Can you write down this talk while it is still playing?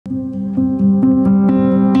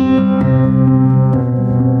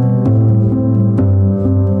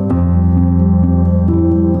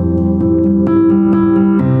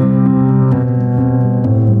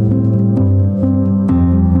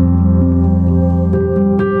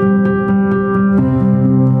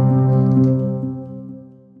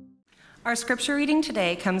Our scripture reading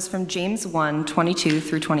today comes from James 1:22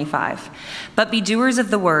 through 25. But be doers of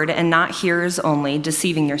the word and not hearers only,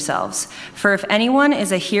 deceiving yourselves. For if anyone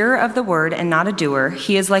is a hearer of the word and not a doer,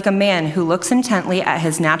 he is like a man who looks intently at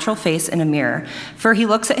his natural face in a mirror. For he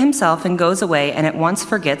looks at himself and goes away and at once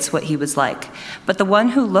forgets what he was like. But the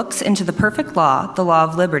one who looks into the perfect law, the law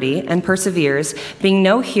of liberty, and perseveres, being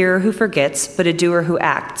no hearer who forgets, but a doer who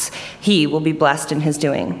acts, he will be blessed in his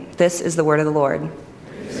doing. This is the word of the Lord.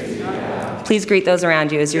 Please greet those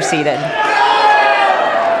around you as you're seated.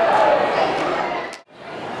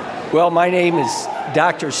 Well, my name is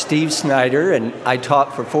Dr. Steve Snyder, and I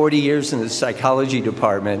taught for 40 years in the psychology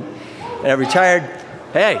department. And I retired,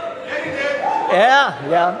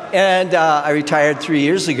 and I retired 3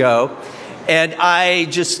 years ago. And I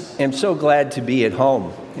just am so glad to be at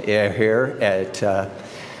home here at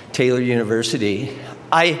Taylor University.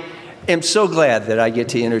 I am so glad that I get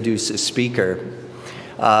to introduce a speaker.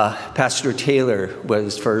 Pastor Taylor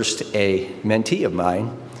was first a mentee of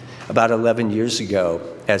mine about 11 years ago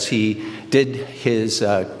as he did his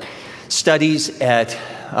studies at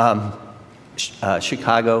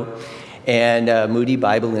Chicago and Moody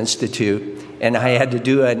Bible Institute. And I had to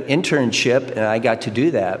do an internship, and I got to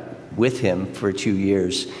do that with him for 2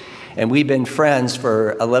 years. And we've been friends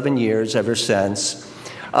for 11 years ever since.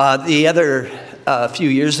 A few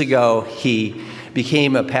years ago, he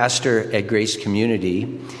became a pastor at Grace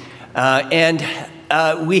Community, and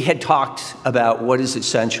we had talked about what is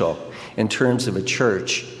essential in terms of a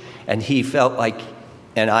church, and he felt like,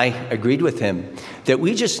 and I agreed with him, that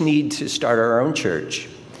we just need to start our own church.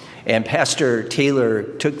 And Pastor Taylor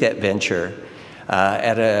took that venture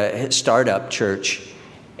at a startup church,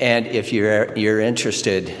 and if you're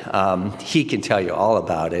interested, he can tell you all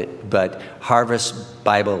about it, but Harvest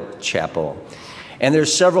Bible Chapel. And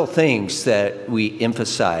there's several things that we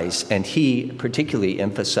emphasize, and he particularly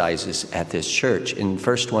emphasizes at this church. And the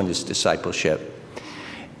first one is discipleship,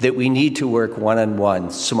 that we need to work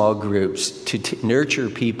one-on-one, small groups, to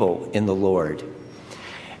nurture people in the Lord.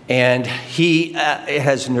 And he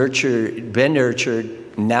has been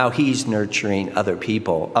nurtured, now he's nurturing other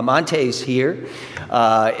people. Amante's here,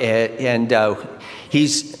 and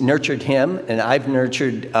he's nurtured him, and I've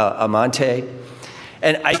nurtured Amante.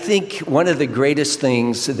 And I think one of the greatest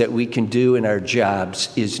things that we can do in our jobs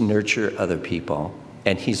is nurture other people,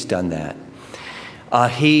 and he's done that.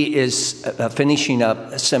 He is finishing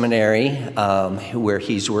up a seminary where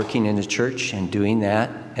he's working in a church and doing that,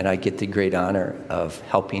 and I get the great honor of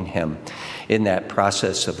helping him in that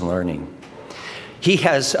process of learning. He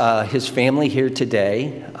has his family here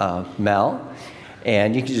today, Mel,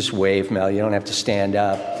 and you can just wave, Mel, you don't have to stand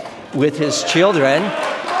up, with his children.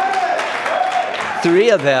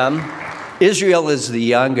 3 of them. Israel is the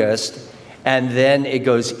youngest, and then it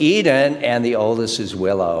goes Eden, and the oldest is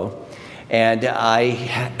Willow. And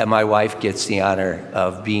my wife gets the honor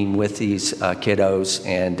of being with these kiddos,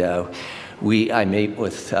 and I meet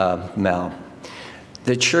with Mel.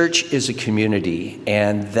 The church is a community,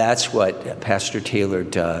 and that's what Pastor Taylor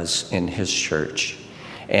does in his church.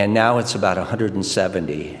 And now it's about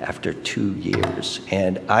 170 after 2 years.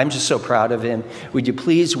 And I'm just so proud of him. Would you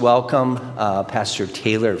please welcome Pastor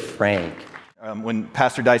Taylor Frank? When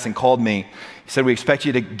Pastor Dyson called me, he said, "We expect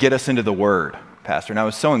you to get us into the Word, Pastor." And I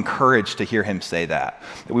was so encouraged to hear him say that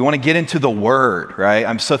we want to get into the Word, right?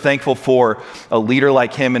 I'm so thankful for a leader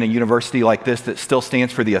like him in a university like this that still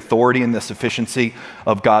stands for the authority and the sufficiency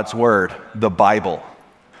of God's Word, the Bible.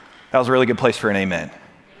 That was a really good place for an amen.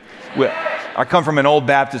 I come from an old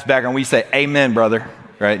Baptist background. We say, "Amen, brother."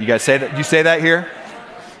 Right? You guys say that? You say that here?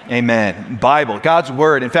 Amen. Bible, God's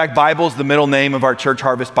Word. In fact, Bible is the middle name of our church,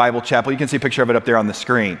 Harvest Bible Chapel. You can see a picture of it up there on the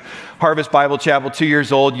screen. Harvest Bible Chapel, 2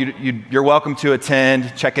 years old. You're welcome to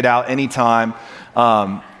attend. Check it out anytime.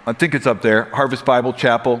 I think it's up there, Harvest Bible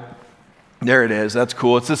Chapel. There it is. That's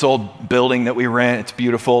cool. It's this old building that we rent. It's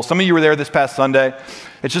beautiful. Some of you were there this past Sunday.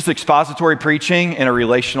 It's just expository preaching in a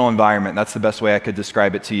relational environment. That's the best way I could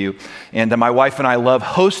describe it to you. And my wife and I love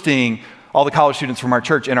hosting all the college students from our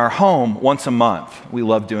church in our home once a month. We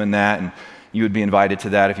love doing that, and you would be invited to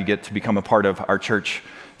that if you get to become a part of our church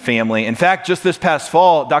family. In fact, just this past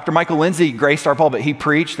fall, Dr. Michael Lindsay graced our pulpit. He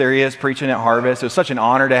preached. There he is preaching at Harvest. It was such an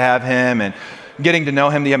honor to have him, and getting to know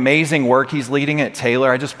him, the amazing work he's leading at Taylor.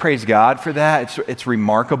 I just praise God for that. It's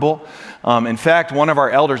remarkable. In fact, one of our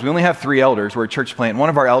elders, we only have 3 elders, we're a church plant. One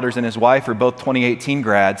of our elders and his wife are both 2018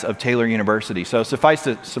 grads of Taylor University. So suffice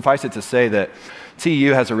it to say that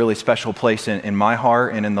TU has a really special place in my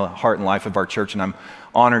heart and in the heart and life of our church, and I'm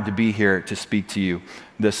honored to be here to speak to you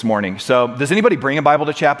this morning. So does anybody bring a Bible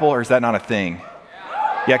to chapel, or is that not a thing?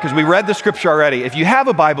 Yeah, because we read the scripture already. If you have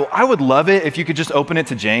a Bible, I would love it if you could just open it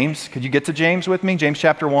to James. Could you get to James with me? James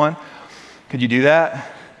chapter 1. Could you do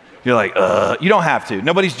that? You're like, you don't have to.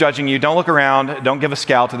 Nobody's judging you. Don't look around. Don't give a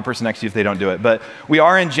scowl to the person next to you if they don't do it. But we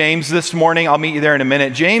are in James this morning. I'll meet you there in a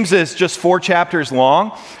minute. James is just 4 chapters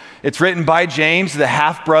long. It's written by James, the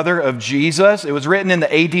half-brother of Jesus. It was written in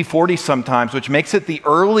the AD 40 sometimes, which makes it the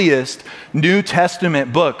earliest New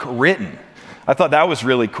Testament book written. I thought that was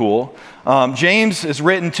really cool. James is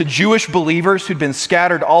written to Jewish believers who'd been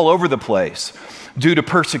scattered all over the place due to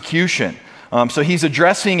persecution. So he's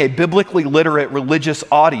addressing a biblically literate religious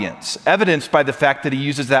audience, evidenced by the fact that he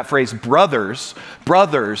uses that phrase, brothers,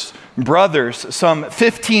 brothers, brothers, some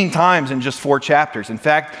 15 times in just 4 chapters. In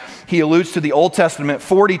fact, he alludes to the Old Testament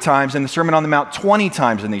 40 times and the Sermon on the Mount 20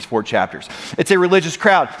 times in these 4 chapters. It's a religious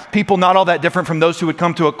crowd, people not all that different from those who would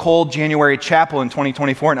come to a cold January chapel in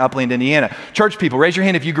 2024 in Upland, Indiana. Church people, raise your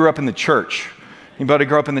hand if you grew up in the church. Anybody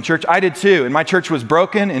grow up in the church? I did too. And my church was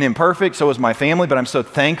broken and imperfect, so was my family, but I'm so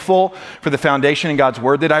thankful for the foundation in God's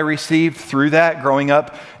word that I received through that growing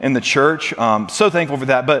up in the church. So thankful for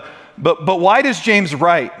that. But why does James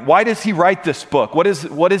write? Why does he write this book? What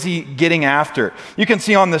is he getting after? You can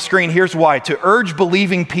see on the screen, here's why. To urge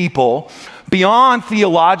believing people beyond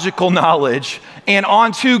theological knowledge and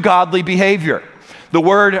onto godly behavior. The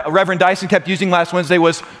word Reverend Dyson kept using last Wednesday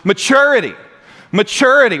was maturity.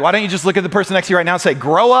 Maturity. Why don't you just look at the person next to you right now and say,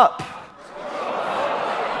 grow up.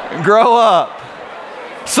 Grow up.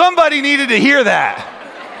 Somebody needed to hear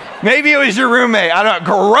that. Maybe it was your roommate. I don't know.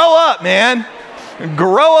 Grow up, man.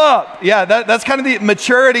 Grow up. Yeah, that's kind of the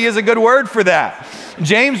maturity is a good word for that.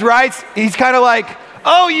 James writes, he's kind of like,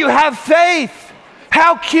 oh, you have faith.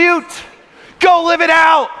 How cute. Go live it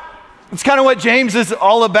out. It's kind of what James is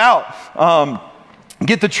all about.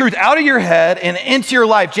 Get the truth out of your head and into your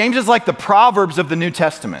life. James is like the Proverbs of the New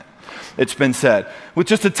Testament, it's been said, with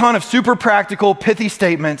just a ton of super practical, pithy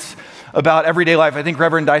statements about everyday life. I think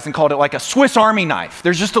Reverend Dyson called it like a Swiss Army knife.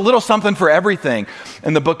 There's just a little something for everything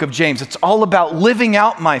in the book of James. It's all about living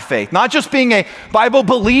out my faith, not just being a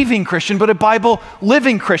Bible-believing Christian, but a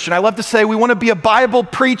Bible-living Christian. I love to say we want to be a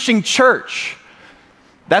Bible-preaching church.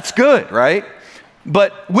 That's good, right?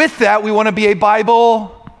 But with that, we want to be a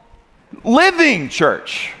Bible-living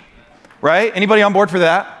church, right? Anybody on board for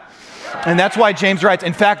that? And that's why James writes.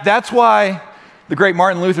 In fact, that's why the great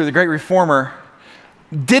Martin Luther, the great reformer,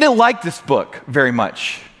 didn't like this book very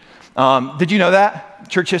much. Did you know that?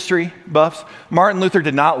 Church history buffs. Martin Luther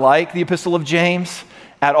did not like the Epistle of James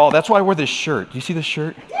at all. That's why I wore this shirt. Do you see this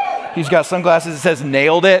shirt? He's got sunglasses that says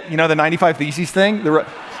nailed it. You know, the 95 Theses thing?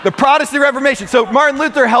 The Protestant Reformation. So Martin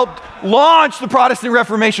Luther helped launch the Protestant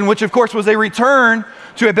Reformation, which of course was a return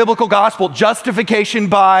to a biblical gospel, justification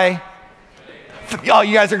by, oh,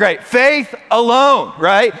 you guys are great. Faith alone,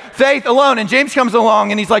 right? Faith alone. And James comes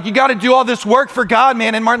along and he's like, you got to do all this work for God,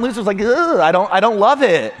 man. And Martin Luther's like, I don't love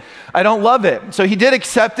it. I don't love it. So he did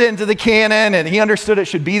accept it into the canon and he understood it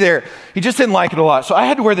should be there. He just didn't like it a lot. So I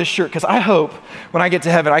had to wear this shirt because I hope when I get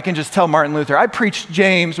to heaven, I can just tell Martin Luther, I preached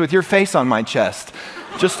James with your face on my chest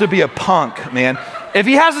just to be a punk, man. If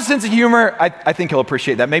he has a sense of humor, I think he'll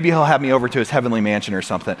appreciate that. Maybe he'll have me over to his heavenly mansion or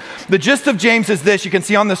something. The gist of James is this, you can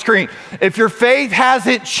see on the screen. If your faith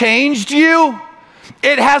hasn't changed you,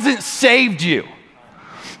 it hasn't saved you.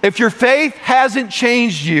 If your faith hasn't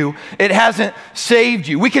changed you, it hasn't saved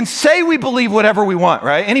you. We can say we believe whatever we want,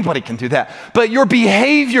 right? Anybody can do that. But your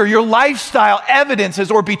behavior, your lifestyle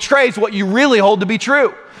evidences or betrays what you really hold to be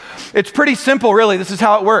true. It's pretty simple, really. This is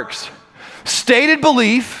how it works. Stated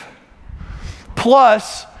belief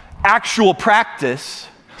plus actual practice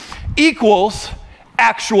equals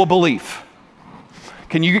actual belief.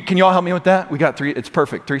 Can you all help me with that? We got 3, it's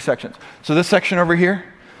perfect, 3 sections. So this section over here,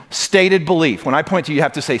 stated belief. When I point to you, you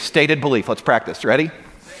have to say stated belief. Let's practice. Ready?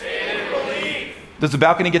 Stated belief. Does the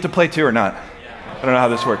balcony get to play too or not? Yeah. I don't know how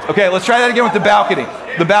this works. Okay, let's try that again with the balcony.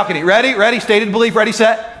 The balcony. Ready? Stated belief. Ready,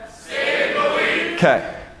 set? Stated belief.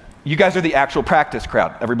 Okay. You guys are the actual practice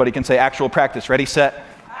crowd. Everybody can say actual practice. Ready, set?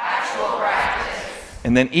 Actual practice.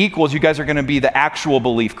 And then equals, you guys are going to be the actual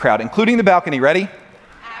belief crowd, including the balcony. Ready?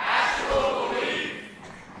 Actual belief.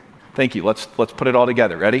 Thank you. Let's put it all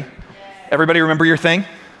together. Ready? Yes. Everybody remember your thing?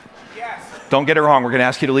 Yes. Don't get it wrong. We're going to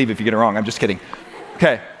ask you to leave if you get it wrong. I'm just kidding.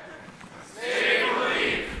 Okay. Stated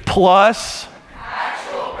belief. Plus.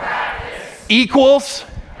 Actual practice. Equals.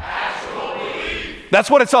 Actual belief.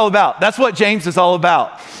 That's what it's all about. That's what James is all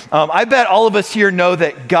about. I bet all of us here know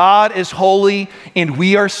that God is holy and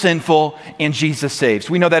we are sinful and Jesus saves.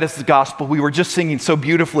 We know that is the gospel. We were just singing so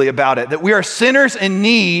beautifully about it, that we are sinners in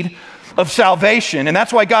need of salvation. And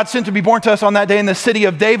that's why God sent to be born to us on that day in the city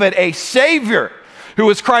of David, a Savior who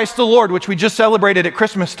is Christ the Lord, which we just celebrated at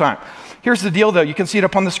Christmas time. Here's the deal, though. You can see it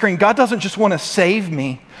up on the screen. God doesn't just want to save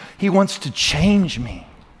me. He wants to change me.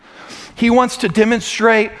 He wants to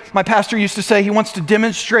demonstrate, my pastor used to say, he wants to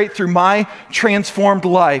demonstrate through my transformed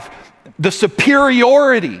life the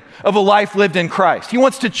superiority of a life lived in Christ. He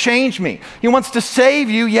wants to change me. He wants to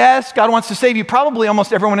save you. Yes, God wants to save you. Probably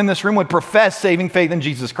almost everyone in this room would profess saving faith in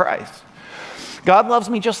Jesus Christ. God loves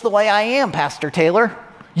me just the way I am, Pastor Taylor.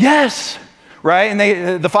 Yes, right?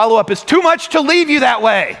 And the follow-up is too much to leave you that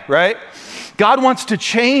way, right? God wants to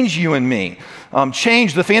change you and me.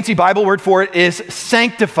 Change, the fancy Bible word for it is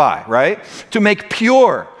sanctify, right? To make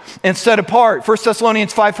pure and set apart. 1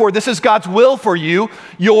 Thessalonians 5:4, this is God's will for you,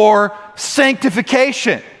 your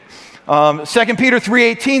sanctification. 2 Peter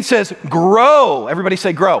 3:18 says, grow. Everybody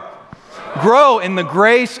say grow. Grow in the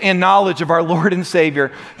grace and knowledge of our Lord and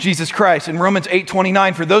Savior, Jesus Christ. In Romans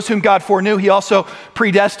 8:29, for those whom God foreknew, he also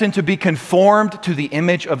predestined to be conformed to the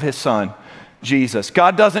image of his Son, Jesus.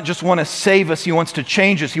 God doesn't just want to save us, he wants to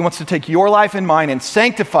change us. He wants to take your life and mine and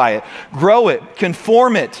sanctify it, grow it,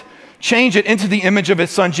 conform it, change it into the image of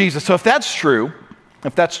his Son, Jesus. So if that's true,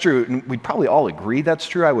 and we'd probably all agree that's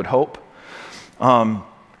true, I would hope,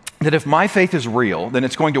 that if my faith is real, then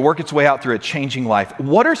it's going to work its way out through a changing life.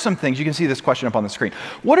 What are some things, you can see this question up on the screen,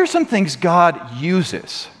 what are some things God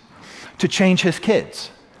uses to change his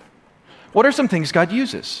kids? What are some things God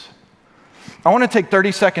uses? I want to take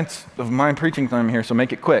 30 seconds of my preaching time here, so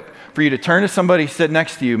make it quick. For you to turn to somebody, sit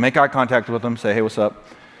next to you, make eye contact with them, say, hey, what's up?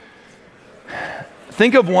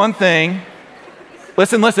 Think of one thing,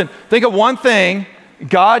 listen, think of one thing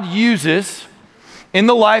God uses in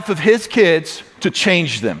the life of his kids to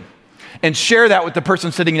change them. And share that with the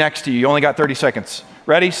person sitting next to you. You only got 30 seconds.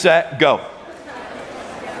 Ready, set, go.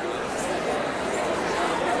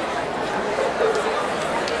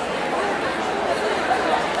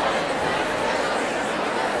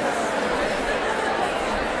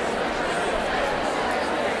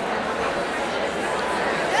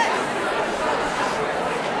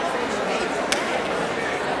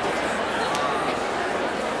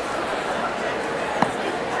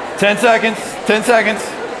 Ten seconds.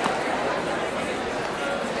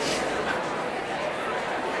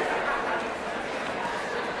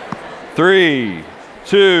 Three,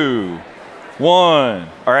 two, one.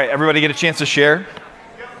 All right, everybody get a chance to share?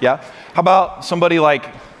 Yeah? How about somebody like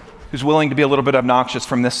who's willing to be a little bit obnoxious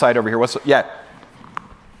from this side over here? Yeah.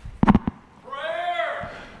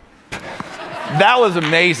 Prayer. That was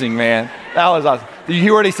amazing, man. That was awesome. Did you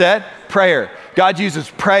hear what he said? Prayer. God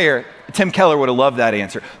uses prayer. Tim Keller would have loved that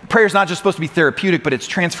answer. Prayer is not just supposed to be therapeutic, but it's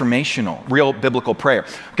transformational, real biblical prayer.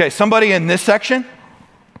 Okay, somebody in this section?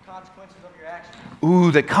 Consequences of your actions.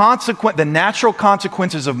 Ooh, the natural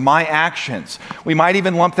consequences of my actions. We might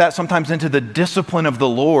even lump that sometimes into the discipline of the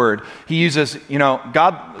Lord. He uses,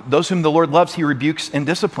 God, those whom the Lord loves, he rebukes and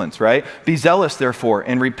disciplines, right? Be zealous, therefore,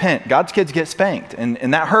 and repent. God's kids get spanked,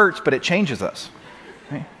 and that hurts, but it changes us.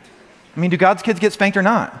 Right? I mean, do God's kids get spanked or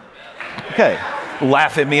not? Okay.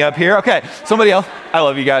 Laugh at me up here. Okay, somebody else. I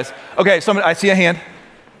love you guys. Okay, I see a hand.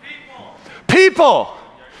 People.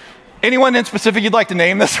 Anyone in specific you'd like to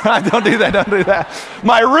name this? Don't do that.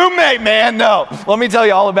 My roommate, man, no. Let me tell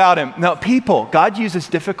you all about him. No, people. God uses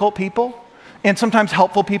difficult people and sometimes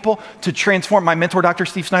helpful people to transform. My mentor, Dr.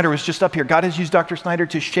 Steve Snyder, was just up here. God has used Dr. Snyder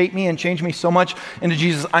to shape me and change me so much into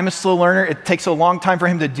Jesus. I'm a slow learner. It takes a long time for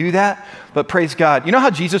him to do that, but praise God. You know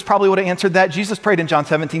how Jesus probably would have answered that? Jesus prayed in John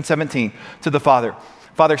 17:17 to the Father.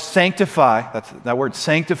 Father, sanctify, that's that word,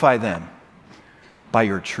 sanctify them by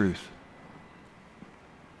your truth.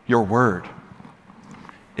 Your word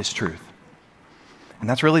is truth. And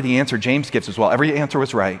that's really the answer James gives as well. Every answer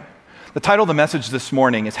was right. The title of the message this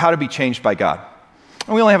morning is How to Be Changed by God.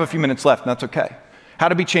 And we only have a few minutes left, and that's okay. How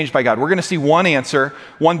to be changed by God. We're going to see one answer,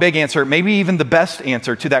 one big answer, maybe even the best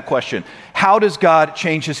answer to that question. How does God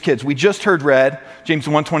change his kids? We just heard read, James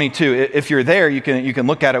 1:22. If you're there, you can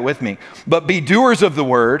look at it with me. But be doers of the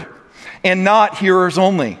word and not hearers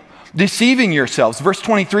only, deceiving yourselves. Verse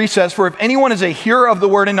 23 says, for if anyone is a hearer of the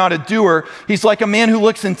word and not a doer, he's like a man who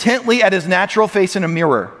looks intently at his natural face in a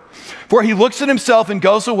mirror. For he looks at himself and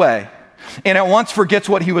goes away, and at once forgets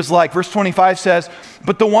what he was like. Verse 25 says,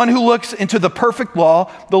 but the one who looks into the perfect law,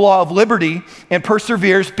 the law of liberty, and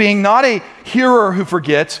perseveres, being not a hearer who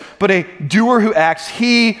forgets, but a doer who acts,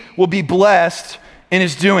 he will be blessed in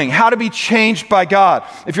his doing. How to be changed by God.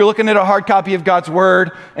 If you're looking at a hard copy of God's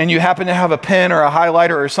word and you happen to have a pen or a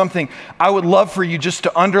highlighter or something, I would love for you just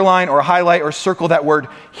to underline or highlight or circle that word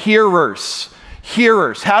hearers.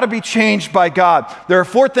 hearers. How to be changed by God. There are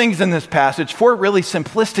 4 things in this passage, 4 really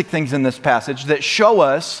simplistic things in this passage that show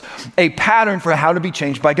us a pattern for how to be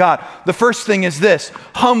changed by God. The first thing is this: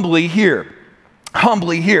 humbly hear.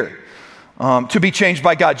 Humbly hear. To be changed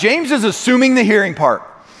by God. James is assuming the hearing part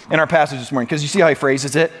in our passage this morning, because you see how he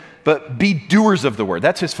phrases it? But be doers of the word.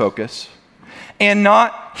 That's his focus. And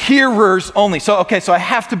not hearers only. So I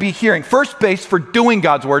have to be hearing. First base for doing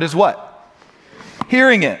God's word is what?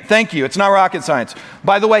 Hearing it. Thank you. It's not rocket science.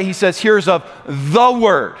 By the way, he says hearers of the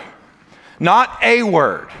word, not a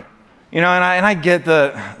word. And I get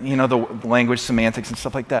the language semantics and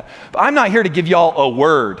stuff like that. But I'm not here to give y'all a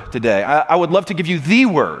word today. I would love to give you the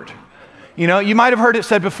word. You might have heard it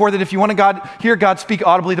said before that if you want to hear God speak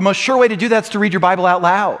audibly, the most sure way to do that is to read your Bible out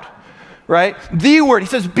loud, right? The word. He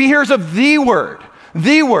says, be hearers of the word.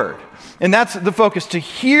 The word. And that's the focus, to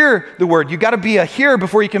hear the word. You've got to be a hearer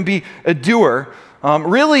before you can be a doer.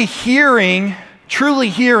 Really hearing, truly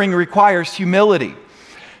hearing requires humility.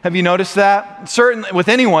 Have you noticed that? Certainly with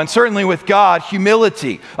anyone, certainly with God,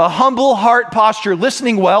 humility, a humble heart posture,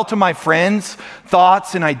 listening well to my friends'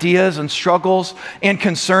 thoughts and ideas and struggles and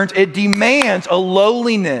concerns. It demands a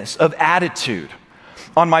lowliness of attitude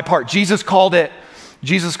on my part. Jesus called it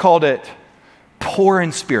poor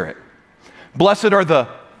in spirit. Blessed are the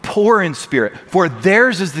poor in spirit, for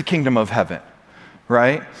theirs is the kingdom of heaven,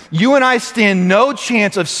 right? You and I stand no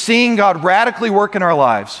chance of seeing God radically work in our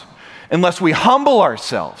lives unless we humble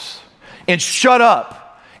ourselves and shut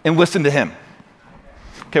up and listen to him.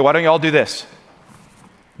 Okay, why don't you all do this?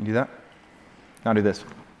 You do that? Now do this.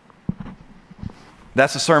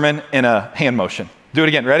 That's a sermon in a hand motion. Do it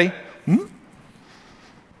again. Ready?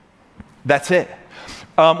 That's it.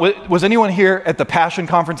 Was anyone here at the Passion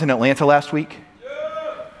Conference in Atlanta last week?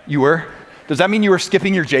 Yeah. You were? Does that mean you were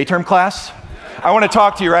skipping your J-term class? I want to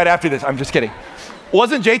talk to you right after this. I'm just kidding.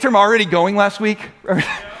 Wasn't J-term already going last week?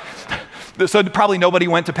 So probably nobody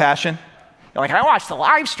went to Passion. You're like, I watched the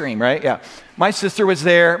live stream, right? Yeah. My sister was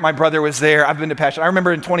there. My brother was there. I've been to Passion. I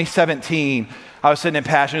remember in 2017, I was sitting in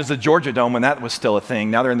Passion. It was the Georgia Dome when that was still a thing.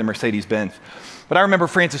 Now they're in the Mercedes-Benz. But I remember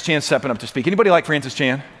Francis Chan stepping up to speak. Anybody like Francis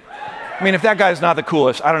Chan? I mean, if that guy's not the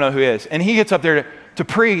coolest, I don't know who is. And he gets up there to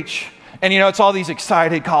preach. And it's all these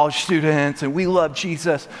excited college students, and we love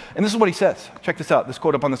Jesus. And this is what he says. Check this out. This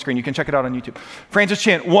quote up on the screen. You can check it out on YouTube. Francis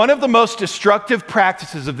Chan, one of the most destructive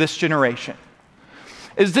practices of this generation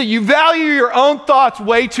is that you value your own thoughts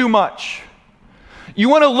way too much. You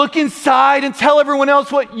want to look inside and tell everyone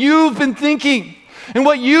else what you've been thinking and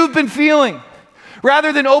what you've been feeling,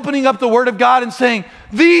 rather than opening up the Word of God and saying,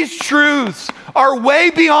 these truths are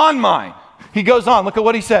way beyond mine. He goes on. Look at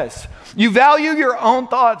what he says. You value your own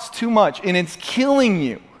thoughts too much, and it's killing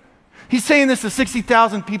you. He's saying this to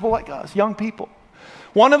 60,000 people like us, young people.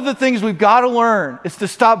 One of the things we've got to learn is to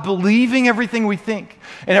stop believing everything we think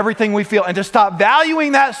and everything we feel, and to stop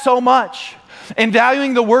valuing that so much and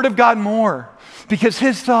valuing the Word of God more, because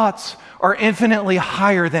his thoughts are infinitely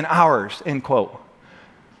higher than ours, end quote.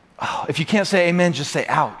 Oh, if you can't say amen, just say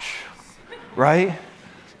ouch, right?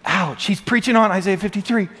 Ouch. He's preaching on Isaiah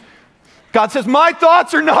 53. God says, my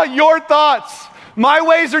thoughts are not your thoughts. My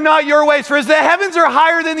ways are not your ways. For as the heavens are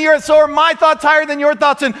higher than the earth, so are my thoughts higher than your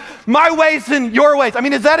thoughts, and my ways than your ways. I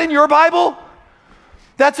mean, is that in your Bible?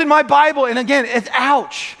 That's in my Bible. And again, it's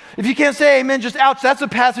ouch. If you can't say amen, just ouch. That's the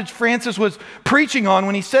passage Francis was preaching on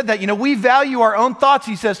when he said that. We value our own thoughts,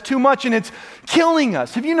 he says, too much, and it's killing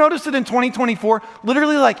us. Have you noticed that in 2024,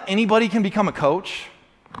 literally like anybody can become a coach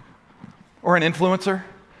or an influencer?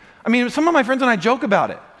 I mean, some of my friends and I joke about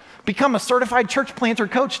it. Become a certified church planter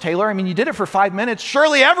coach, Taylor. I mean, you did it for 5 minutes.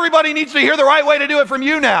 Surely everybody needs to hear the right way to do it from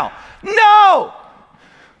you now.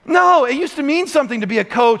 No, it used to mean something to be a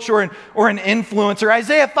coach or an influencer.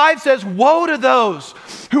 Isaiah 5 says, woe to those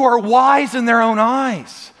who are wise in their own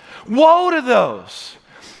eyes. Woe to those.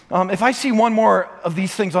 If I see one more of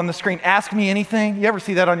these things on the screen, ask me anything. You ever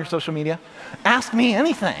see that on your social media? Ask me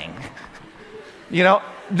anything.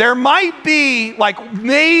 There might be,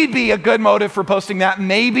 maybe a good motive for posting that,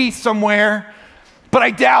 maybe somewhere, but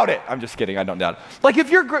I doubt it. I'm just kidding. I don't doubt it. If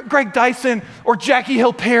you're Greg Dyson or Jackie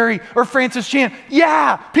Hill Perry or Francis Chan,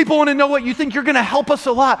 yeah, people want to know what you think. You're going to help us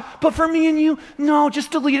a lot. But for me and you, no,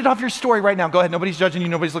 just delete it off your story right now. Go ahead. Nobody's judging you.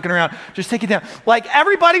 Nobody's looking around. Just take it down.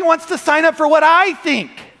 Everybody wants to sign up for what I think.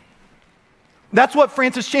 That's what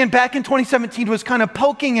Francis Chan back in 2017 was kind of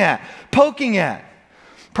poking at.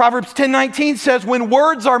 Proverbs 10:19 says, when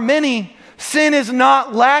words are many, sin is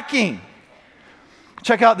not lacking.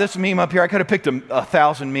 Check out this meme up here. I could have picked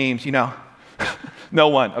 1,000 memes, No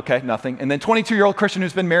one. Okay, nothing. And then 22-year-old Christian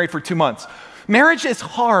who's been married for 2 months. Marriage is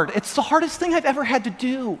hard. It's the hardest thing I've ever had to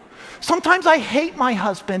do. Sometimes I hate my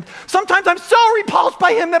husband. Sometimes I'm so repulsed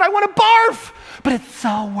by him that I want to barf. But it's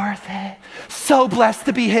so worth it. So blessed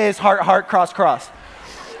to be his, heart, heart, cross, cross.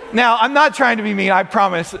 Now, I'm not trying to be mean, I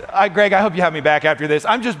promise. Greg, I hope you have me back after this.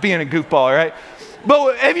 I'm just being a goofball, all right?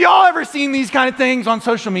 But have y'all ever seen these kind of things on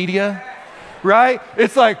social media? Right?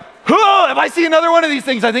 It's like, oh, if I see another one of these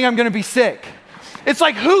things, I think I'm going to be sick. It's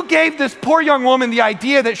like, who gave this poor young woman the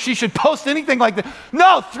idea that she should post anything like this?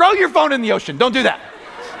 No, throw your phone in the ocean. Don't do that.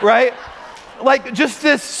 Right? Like, just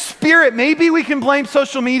this spirit. Maybe we can blame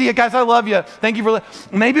social media. Guys, I love you. Thank you for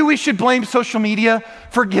maybe we should blame social media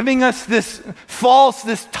for giving us this false,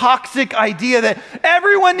 this toxic idea that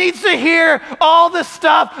everyone needs to hear all the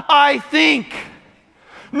stuff I think.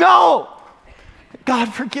 No.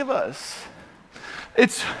 God, forgive us.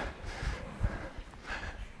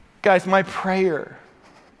 Guys, my prayer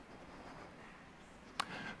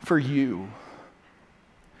for you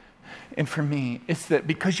and for me is that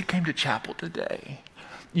because you came to chapel today,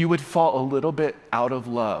 you would fall a little bit out of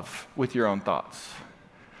love with your own thoughts.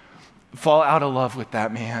 Fall out of love with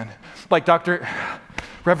that, man. Like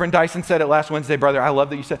Reverend Dyson said it last Wednesday, brother, I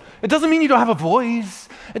love that you said, it doesn't mean you don't have a voice.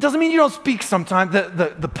 It doesn't mean you don't speak sometimes.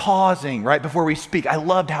 The pausing right before we speak. I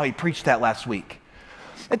loved how he preached that last week.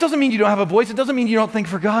 It doesn't mean you don't have a voice. It doesn't mean you don't think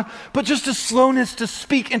for God, but just a slowness to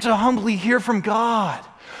speak and to humbly hear from God.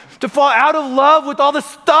 To fall out of love with all the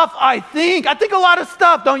stuff I think. I think a lot of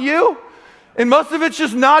stuff, don't you? And most of it's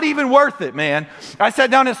just not even worth it, man. I sat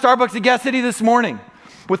down at Starbucks at Gas City this morning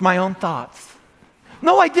with my own thoughts.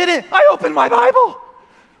 No, I didn't. I opened my Bible,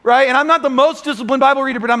 right? And I'm not the most disciplined Bible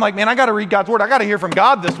reader, but I'm like, man, I got to read God's word. I got to hear from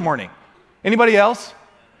God this morning. Anybody else?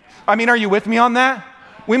 I mean, are you with me on that?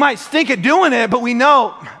 We might stink at doing it, but we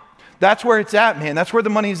know that's where it's at, man. That's where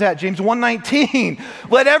the money's at. James 1:19.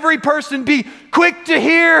 Let every person be quick to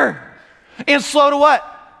hear and slow to what?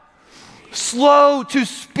 Slow to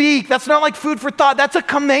speak. That's not like food for thought. That's a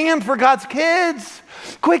command for God's kids.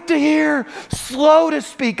 Quick to hear, slow to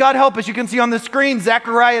speak. God help us. You can see on the screen,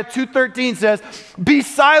 Zechariah 2:13 says, be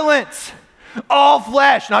silent, all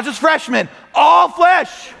flesh, not just freshmen, all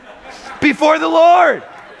flesh before the Lord.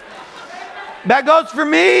 That goes for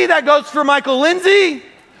me. That goes for Michael Lindsay.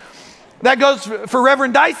 That goes for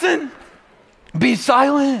Reverend Dyson. Be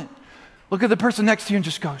silent. Look at the person next to you and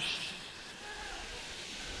just go, shh.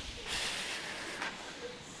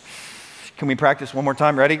 Can we practice one more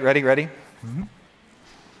time? Ready? Mm-hmm.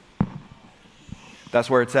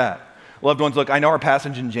 That's where it's at. Loved ones, look, I know our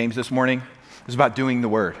passage in James this morning is about doing the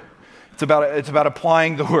word. It's about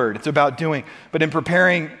applying the word. It's about doing. But in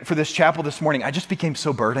preparing for this chapel this morning, I just became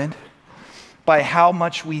so burdened by how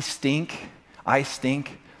much I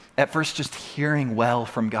stink, at first just hearing well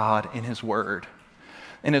from God in His Word.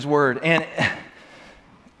 And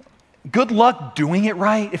good luck doing it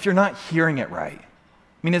right if you're not hearing it right. I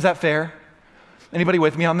mean, is that fair? Anybody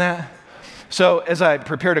with me on that? So as I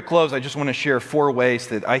prepare to close, I just want to share 4 ways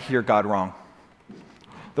that I hear God wrong.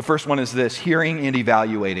 The first one is this: hearing and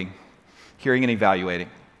evaluating. Hearing and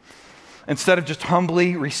evaluating. Instead of just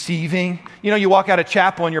humbly receiving, you walk out of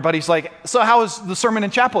chapel and your buddy's like, so how was the sermon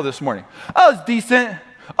in chapel this morning? Oh, it's decent.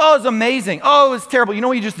 Oh, it's amazing. Oh, it's terrible. You know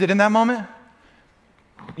what you just did in that moment?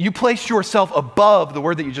 You placed yourself above the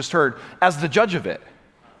word that you just heard as the judge of it,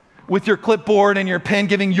 with your clipboard and your pen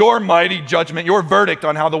giving your mighty judgment, your verdict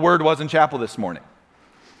on how the word was in chapel this morning.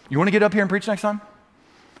 You want to get up here and preach next time?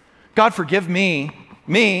 God, forgive me.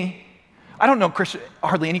 I don't know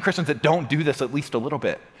hardly any Christians that don't do this at least a little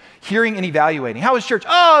bit. Hearing and evaluating. How was church?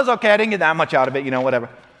 Oh, it was okay. I didn't get that much out of it, whatever.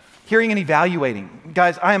 Hearing and evaluating.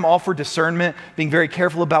 Guys, I am all for discernment, being very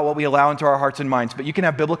careful about what we allow into our hearts and minds, but you can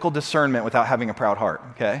have biblical discernment without having a proud heart,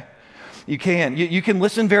 okay? You can. You can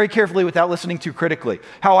listen very carefully without listening too critically.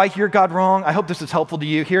 How I hear God wrong, I hope this is helpful to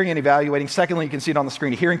you. Hearing and evaluating. Secondly, you can see it on the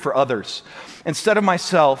screen, hearing for others. Instead of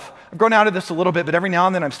myself, I've grown out of this a little bit, but every now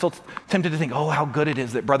and then I'm still tempted to think, oh, how good it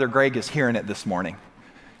is that Brother Greg is hearing it this morning.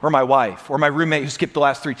 Or my wife, or my roommate who skipped the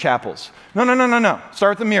last 3 chapels. No.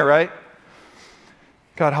 Start with the mirror, right?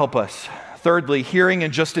 God help us. Thirdly, hearing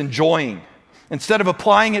and just enjoying. Instead of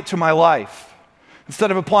applying it to my life.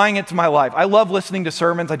 I love listening to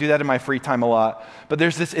sermons. I do that in my free time a lot. But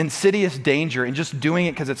there's this insidious danger in just doing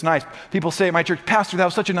it because it's nice. People say at my church, Pastor, that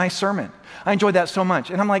was such a nice sermon. I enjoyed that so much.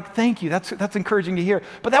 And I'm like, thank you. That's encouraging to hear.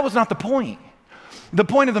 But that was not the point. The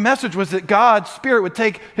point of the message was that God's Spirit would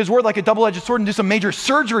take His word like a double-edged sword and do some major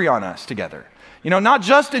surgery on us together. Not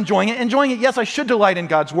just enjoying it. Enjoying it, yes, I should delight in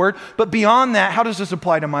God's word. But beyond that, how does this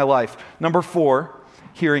apply to my life? Number 4,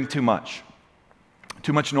 hearing too much.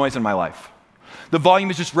 Too much noise in my life. The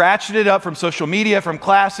volume is just ratcheted up from social media, from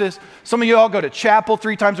classes. Some of you all go to chapel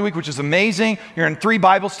 3 times a week, which is amazing. You're in 3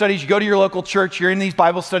 Bible studies. You go to your local church. You're in these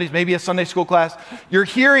Bible studies, maybe a Sunday school class. You're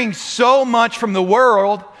hearing so much from the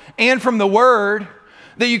world and from the Word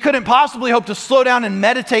that you couldn't possibly hope to slow down and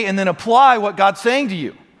meditate and then apply what God's saying to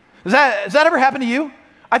you. Has that ever happened to you?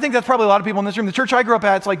 I think that's probably a lot of people in this room. The church I grew up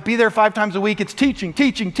at, it's like be there 5 times a week. It's teaching,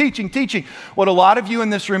 teaching, teaching, teaching. What a lot of you in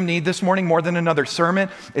this room need this morning more than another sermon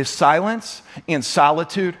is silence and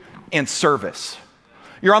solitude and service.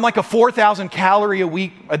 You're on like a 4,000 calorie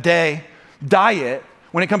a day diet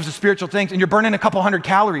when it comes to spiritual things, and you're burning a couple hundred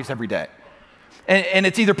calories every day. And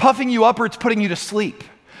it's either puffing you up or it's putting you to sleep.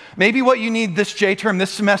 Maybe what you need this J term,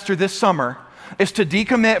 this semester, this summer, is to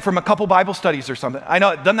decommit from a couple Bible studies or something. I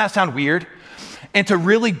know, doesn't that sound weird? And to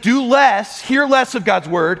really do less, hear less of God's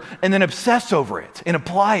word, and then obsess over it and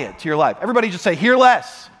apply it to your life. Everybody just say, hear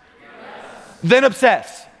less, then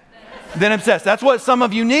obsess, then obsess. That's what some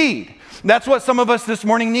of you need. That's what some of us this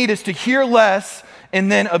morning need, is to hear less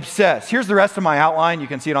and then obsess. Here's the rest of my outline. You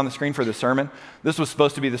can see it on the screen for the sermon. This was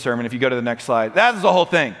supposed to be the sermon. If you go to the next slide, that is the whole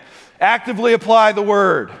thing. Actively apply the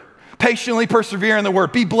word. Patiently persevere in the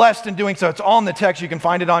word. Be blessed in doing so. It's all in the text. You can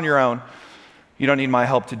find it on your own. You don't need my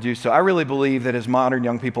help to do so. I really believe that as modern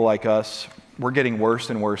young people like us, we're getting worse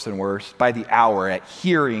and worse and worse by the hour at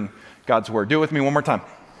hearing God's word. Do it with me one more time.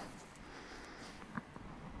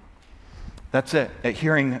 That's it, at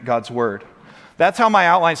hearing God's word. That's how my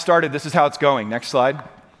outline started. This is how it's going. Next slide.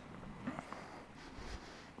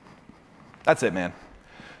 That's it, man.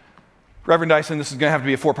 Reverend Dyson, this is going to have to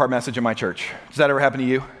be a 4-part message in my church. Does that ever happen to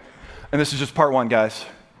you? And this is just part 1, guys.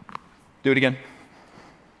 Do it again.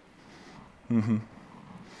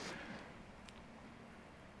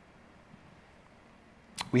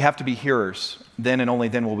 We have to be hearers. Then and only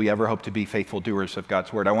then will we ever hope to be faithful doers of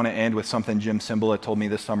God's word. I want to end with something Jim Cymbala told me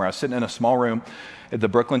this summer. I was sitting in a small room at the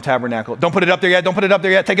Brooklyn Tabernacle. Don't put it up there yet. Don't put it up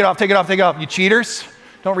there yet. Take it off, take it off, take it off. You cheaters.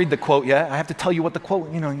 Don't read the quote yet. I have to tell you what the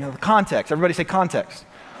quote, the context. Everybody say context.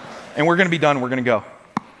 And we're going to be done. We're going to go.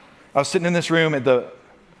 I was sitting in this room at the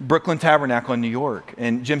Brooklyn Tabernacle in New York,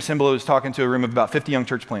 and Jim Cymbala was talking to a room of about 50 young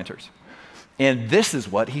church planters. And this is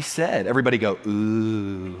what he said. Everybody go,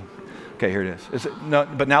 ooh. Okay, here it is. No,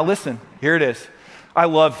 but now listen, here it is. I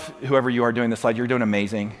love whoever you are doing this slide. You're doing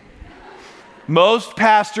amazing. Most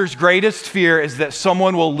pastors' greatest fear is that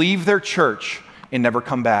someone will leave their church and never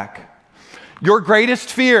come back. Your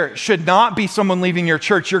greatest fear should not be someone leaving your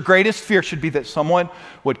church. Your greatest fear should be that someone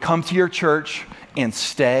would come to your church and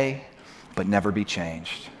stay, but never be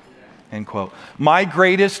changed. End quote. My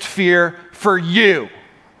greatest fear for you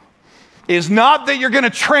is not that you're going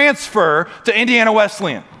to transfer to Indiana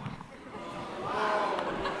Wesleyan.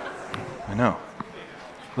 I know.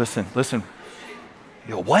 Listen.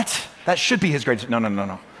 You go, what? That should be his greatest.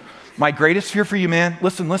 No. My greatest fear for you, man,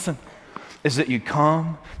 listen, is that you'd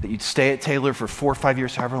come, that you'd stay at Taylor for 4 or 5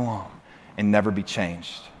 years, however long, and never be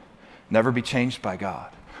changed. Never be changed by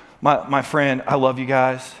God. My friend, I love you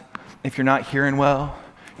guys. If you're not hearing well,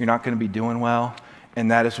 you're not going to be doing well. And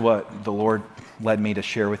that is what the Lord led me to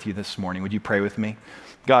share with you this morning. Would you pray with me?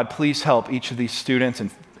 God, please help each of these students and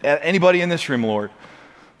anybody in this room, Lord,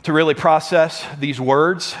 to really process these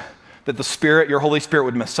words, that the Spirit, your Holy Spirit,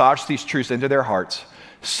 would massage these truths into their hearts.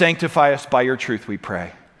 Sanctify us by your truth, we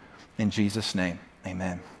pray. In Jesus' name,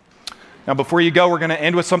 amen. Now, before you go, we're going to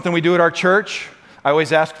end with something we do at our church. I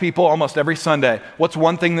always ask people almost every Sunday, what's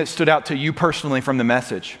one thing that stood out to you personally from the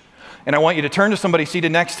message? And I want you to turn to somebody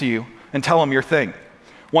seated next to you and tell them your thing.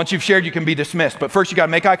 Once you've shared, you can be dismissed. But first, you got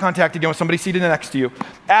to make eye contact again with somebody seated next to you.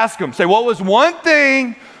 Ask them, say, what was one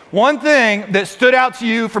thing that stood out to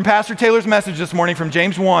you from Pastor Taylor's message this morning from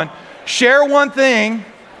James 1? Share one thing,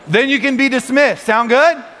 then you can be dismissed. Sound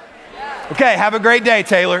good? Okay, have a great day,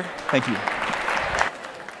 Taylor. Thank you.